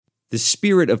The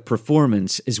spirit of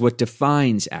performance is what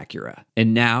defines Acura,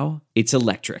 and now it's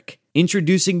electric.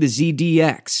 Introducing the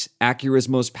ZDX, Acura's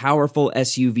most powerful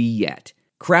SUV yet.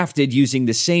 Crafted using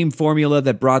the same formula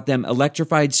that brought them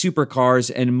electrified supercars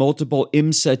and multiple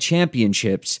IMSA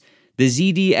championships, the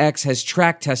ZDX has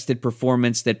track-tested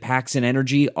performance that packs an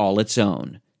energy all its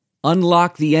own.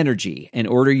 Unlock the energy and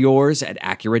order yours at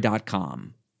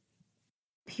Acura.com.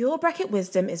 Pure Bracket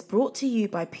Wisdom is brought to you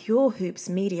by Pure Hoops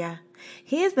Media.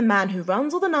 Here's the man who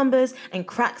runs all the numbers and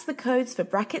cracks the codes for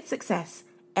bracket success,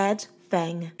 Ed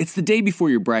Feng. It's the day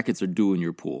before your brackets are due in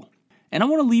your pool, and I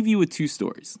want to leave you with two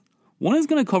stories. One is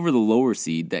going to cover the lower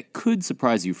seed that could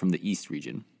surprise you from the East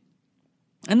region.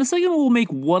 And the second will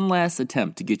make one last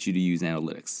attempt to get you to use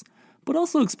analytics, but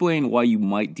also explain why you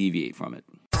might deviate from it.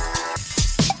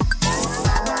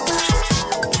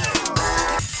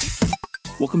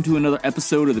 Welcome to another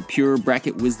episode of the Pure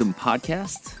Bracket Wisdom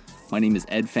Podcast. My name is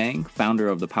Ed Feng, founder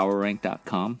of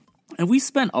thepowerrank.com, and we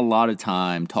spent a lot of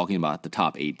time talking about the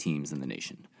top 8 teams in the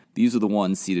nation. These are the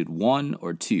ones seeded 1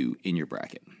 or 2 in your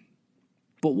bracket.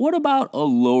 But what about a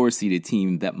lower seeded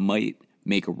team that might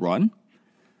make a run?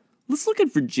 Let's look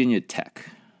at Virginia Tech.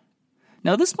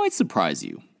 Now, this might surprise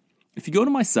you. If you go to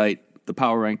my site,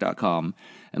 thepowerrank.com,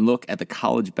 and look at the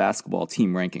college basketball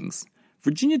team rankings,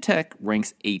 Virginia Tech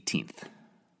ranks 18th.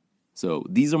 So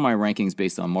these are my rankings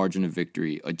based on margin of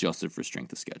victory adjusted for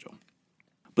strength of schedule.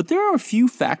 But there are a few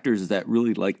factors that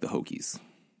really like the Hokies.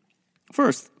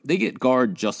 First, they get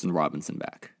guard Justin Robinson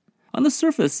back. On the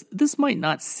surface, this might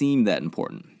not seem that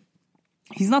important.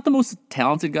 He's not the most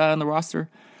talented guy on the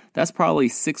roster. That's probably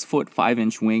 6',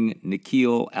 5" wing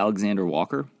Nickeil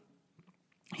Alexander-Walker.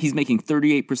 He's making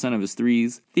 38% of his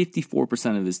threes,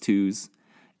 54% of his twos,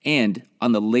 and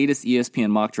on the latest ESPN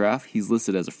mock draft, he's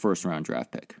listed as a first-round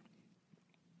draft pick.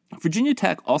 Virginia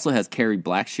Tech also has Kerry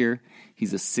Blackshear.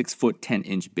 He's a 6',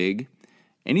 10" big,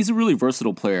 and he's a really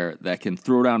versatile player that can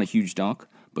throw down a huge dunk,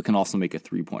 but can also make a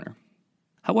three-pointer.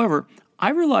 However,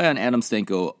 I rely on Adam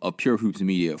Stanko of Pure Hoops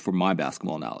Media for my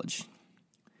basketball knowledge.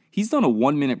 He's done a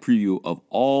 1-minute preview of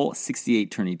all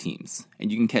 68 tourney teams, and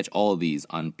you can catch all of these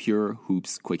on Pure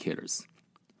Hoops Quick Hitters.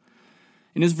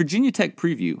 In his Virginia Tech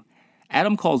preview,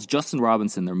 Adam calls Justin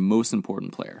Robinson their most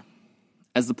important player.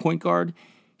 As the point guard,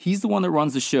 he's the one that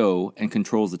runs the show and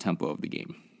controls the tempo of the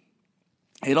game.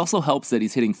 It also helps that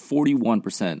he's hitting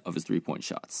 41% of his three-point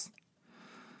shots.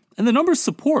 And the numbers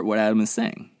support what Adam is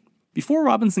saying. Before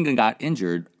Robinson got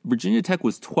injured, Virginia Tech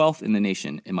was 12th in the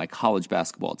nation in my college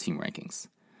basketball team rankings.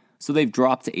 So they've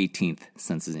dropped to 18th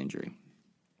since his injury.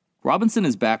 Robinson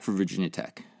is back for Virginia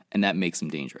Tech, and that makes him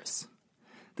dangerous.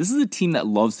 This is a team that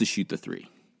loves to shoot the three.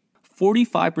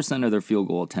 45% of their field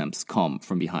goal attempts come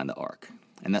from behind the arc,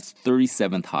 and that's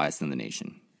 37th highest in the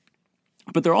nation.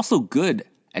 But they're also good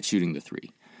at shooting the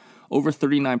three. Over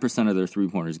 39% of their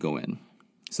three-pointers go in,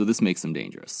 so this makes them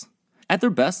dangerous. At their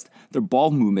best, their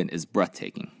ball movement is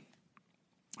breathtaking.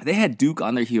 They had Duke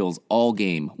on their heels all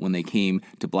game when they came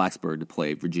to Blacksburg to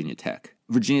play Virginia Tech.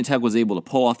 Virginia Tech was able to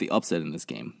pull off the upset in this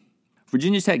game.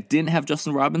 Virginia Tech didn't have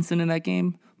Justin Robinson in that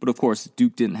game, but of course,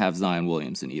 Duke didn't have Zion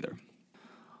Williamson either.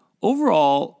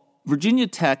 Overall, Virginia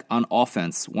Tech on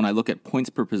offense, when I look at points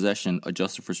per possession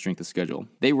adjusted for strength of schedule,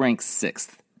 they rank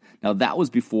 6th. Now, that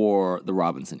was before the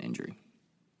Robinson injury.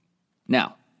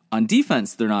 Now, on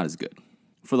defense, they're not as good.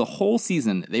 For the whole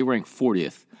season, they rank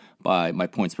 40th by my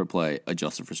points per play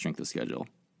adjusted for strength of schedule.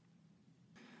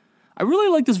 I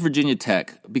really like this Virginia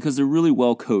Tech because they're really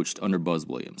well coached under Buzz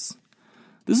Williams.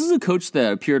 This is a coach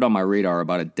that appeared on my radar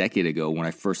about a decade ago when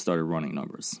I first started running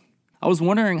numbers. I was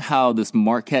wondering how this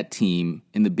Marquette team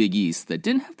in the Big East that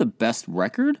didn't have the best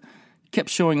record kept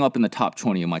showing up in the top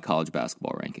 20 of my college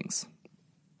basketball rankings.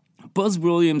 Buzz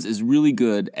Williams is really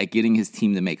good at getting his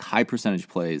team to make high percentage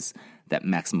plays that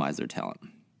maximize their talent.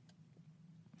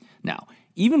 Now,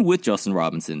 even with Justin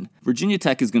Robinson, Virginia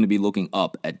Tech is going to be looking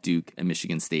up at Duke and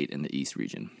Michigan State in the East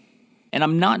region. And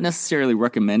I'm not necessarily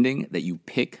recommending that you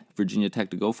pick Virginia Tech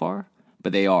to go far,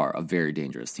 but they are a very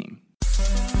dangerous team.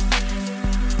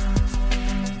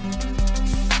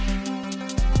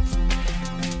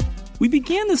 We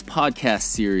began this podcast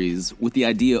series with the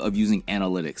idea of using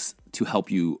analytics to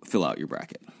help you fill out your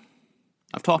bracket.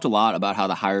 I've talked a lot about how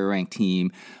the higher ranked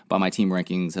team by my team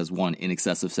rankings has won in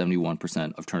excess of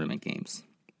 71% of tournament games.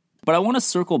 But I want to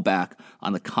circle back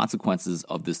on the consequences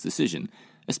of this decision,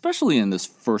 especially in this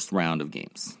first round of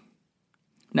games.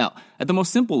 Now, at the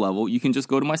most simple level, you can just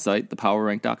go to my site,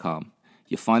 thepowerrank.com,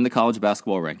 you find the college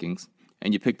basketball rankings,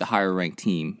 and you pick the higher ranked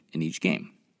team in each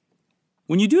game.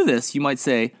 When you do this, you might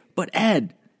say, but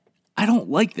Ed, I don't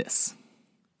like this.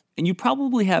 And you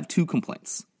probably have two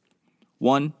complaints.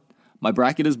 One, my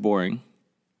bracket is boring.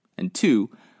 And 2,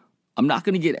 I'm not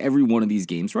going to get every one of these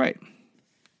games right.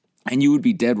 And you would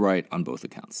be dead right on both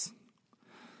accounts.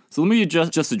 So let me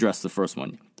just address the first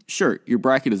one. Sure, your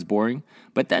bracket is boring,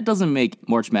 but that doesn't make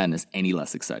March Madness any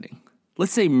less exciting.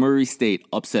 Let's say Murray State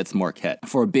upsets Marquette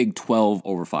for a big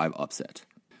 12/5 upset.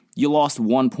 You lost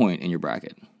 1 point in your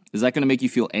bracket. Is that going to make you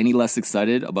feel any less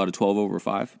excited about a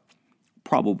 12/5?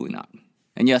 Probably not.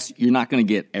 And yes, you're not going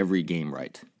to get every game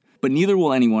right. But neither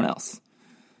will anyone else.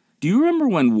 Do you remember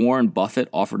when Warren Buffett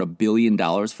offered $1 billion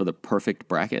for the perfect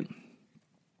bracket?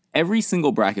 Every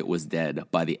single bracket was dead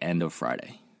by the end of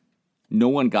Friday. No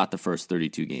one got the first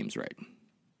 32 games right.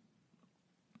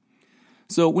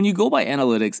 So when you go by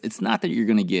analytics, it's not that you're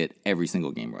going to get every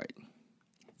single game right.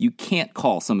 You can't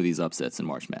call some of these upsets in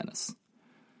March Madness.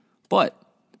 But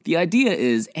the idea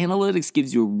is analytics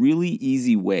gives you a really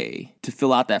easy way to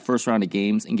fill out that first round of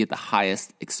games and get the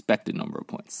highest expected number of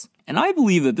points. And I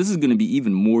believe that this is going to be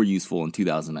even more useful in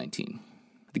 2019.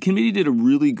 The committee did a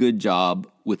really good job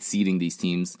with seeding these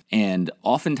teams, and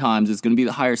oftentimes it's going to be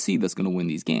the higher seed that's going to win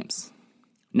these games.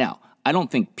 Now, I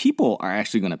don't think people are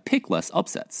actually going to pick less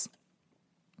upsets.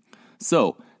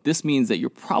 So this means that you're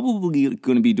probably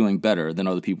going to be doing better than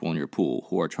other people in your pool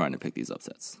who are trying to pick these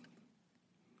upsets.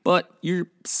 But you're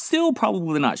still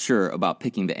probably not sure about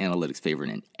picking the analytics favorite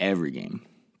in every game.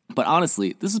 But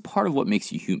honestly, this is part of what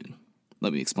makes you human.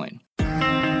 Let me explain.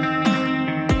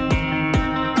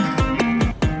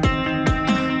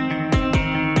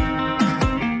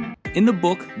 In the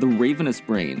book, The Ravenous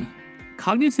Brain,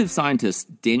 cognitive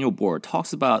scientist Daniel Bohr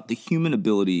talks about the human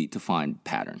ability to find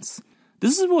patterns.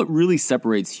 This is what really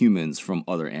separates humans from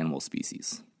other animal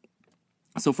species.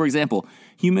 So for example,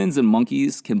 humans and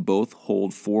monkeys can both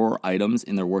hold 4 items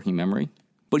in their working memory,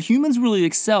 but humans really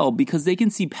excel because they can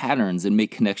see patterns and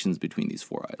make connections between these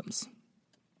 4 items.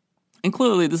 And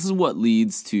clearly, this is what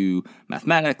leads to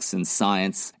mathematics and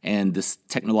science and this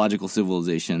technological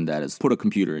civilization that has put a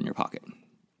computer in your pocket.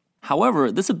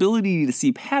 However, this ability to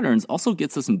see patterns also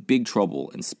gets us in big trouble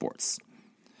in sports.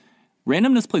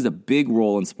 Randomness plays a big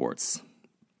role in sports.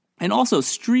 And also,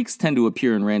 streaks tend to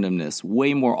appear in randomness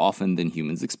way more often than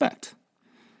humans expect.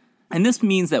 And this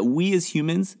means that we as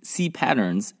humans see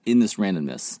patterns in this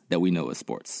randomness that we know as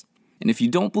sports. And if you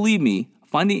don't believe me,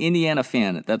 find the Indiana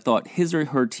fan that thought his or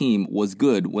her team was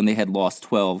good when they had lost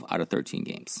 12 out of 13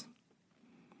 games.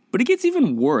 But it gets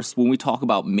even worse when we talk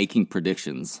about making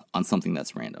predictions on something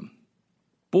that's random.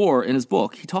 Bohr, in his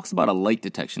book, he talks about a light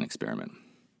detection experiment.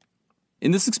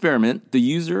 In this experiment, the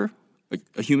user,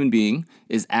 a human being,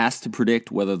 is asked to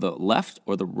predict whether the left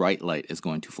or the right light is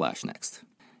going to flash next.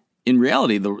 In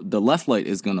reality, the left light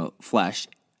is going to flash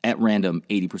at random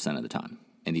 80% of the time,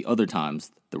 and the other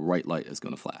times, the right light is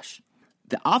going to flash.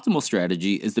 The optimal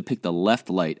strategy is to pick the left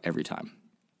light every time.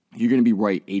 You're going to be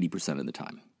right 80% of the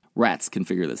time. Rats can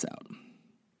figure this out.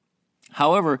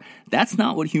 However, that's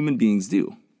not what human beings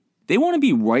do. They want to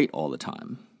be right all the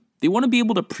time. They want to be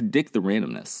able to predict the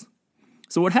randomness.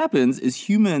 So what happens is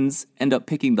humans end up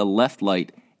picking the left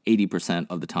light 80%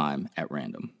 of the time at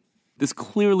random. This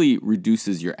clearly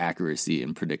reduces your accuracy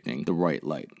in predicting the right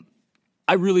light.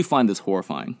 I really find this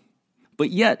horrifying. But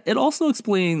yet, it also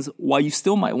explains why you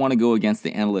still might want to go against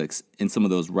the analytics in some of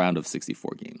those round of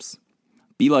 64 games.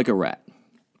 Be like a rat.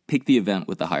 Pick the event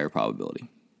with the higher probability.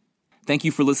 Thank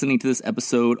you for listening to this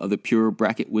episode of the Pure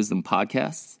Bracket Wisdom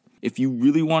Podcast. If you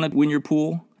really want to win your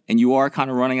pool and you are kind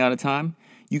of running out of time,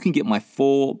 you can get my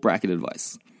full bracket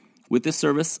advice. With this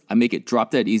service, I make it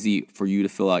drop dead easy for you to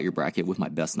fill out your bracket with my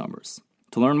best numbers.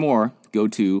 To learn more, go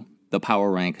to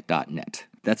thepowerrank.net.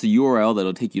 That's a URL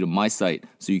that'll take you to my site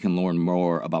so you can learn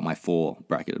more about my full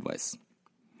bracket advice.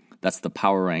 That's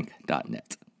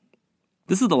thepowerrank.net.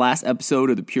 This is the last episode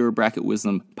of the Pure Bracket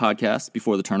Wisdom podcast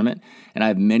before the tournament, and I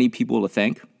have many people to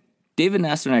thank. David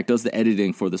Nasternak does the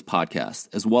editing for this podcast,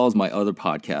 as well as my other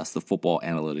podcast, The Football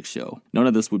Analytics Show. None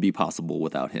of this would be possible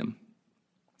without him.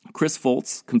 Chris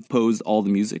Foltz composed all the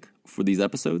music for these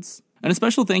episodes. And a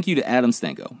special thank you to Adam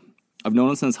Stanko. I've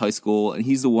known him since high school, and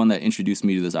he's the one that introduced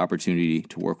me to this opportunity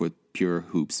to work with Pure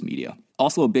Hoops Media.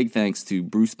 Also, a big thanks to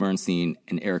Bruce Bernstein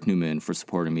and Eric Newman for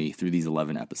supporting me through these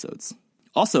 11 episodes.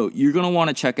 Also, you're going to want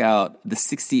to check out the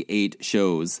 68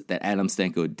 shows that Adam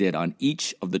Stanko did on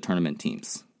each of the tournament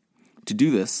teams. To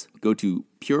do this, go to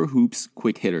Pure Hoops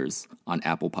Quick Hitters on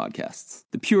Apple Podcasts.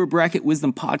 The Pure Bracket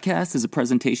Wisdom Podcast is a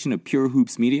presentation of Pure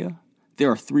Hoops Media. There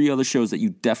are 3 other shows that you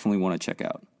definitely want to check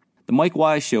out. The Mike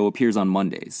Wise Show appears on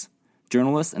Mondays.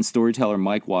 Journalist and storyteller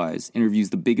Mike Wise interviews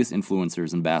the biggest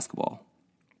influencers in basketball.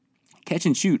 Catch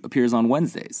and Shoot appears on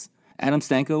Wednesdays. Adam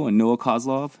Stanko and Noah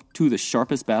Kozlov, 2 of the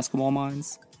sharpest basketball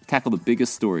minds, tackle the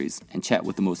biggest stories, and chat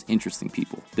with the most interesting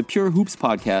people. The Pure Hoops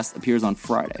podcast appears on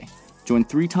Friday. Join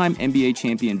 3-time NBA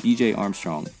champion BJ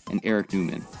Armstrong and Eric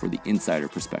Newman for the insider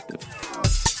perspective.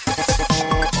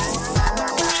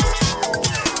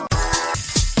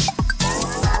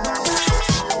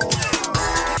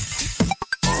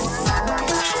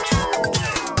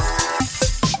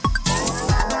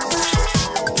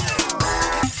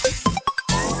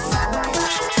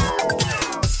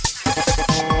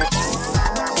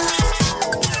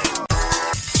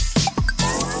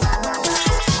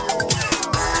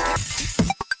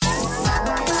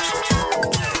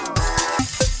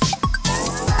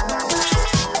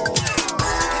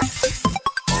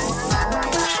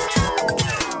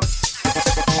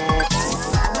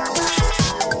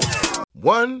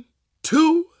 One,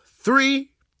 two, three,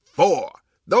 four.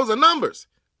 Those are numbers.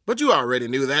 But you already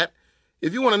knew that.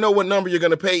 If you want to know what number you're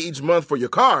going to pay each month for your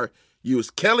car,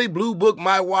 use Kelley Blue Book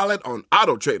My Wallet on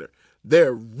AutoTrader.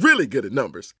 They're really good at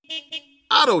numbers.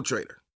 AutoTrader.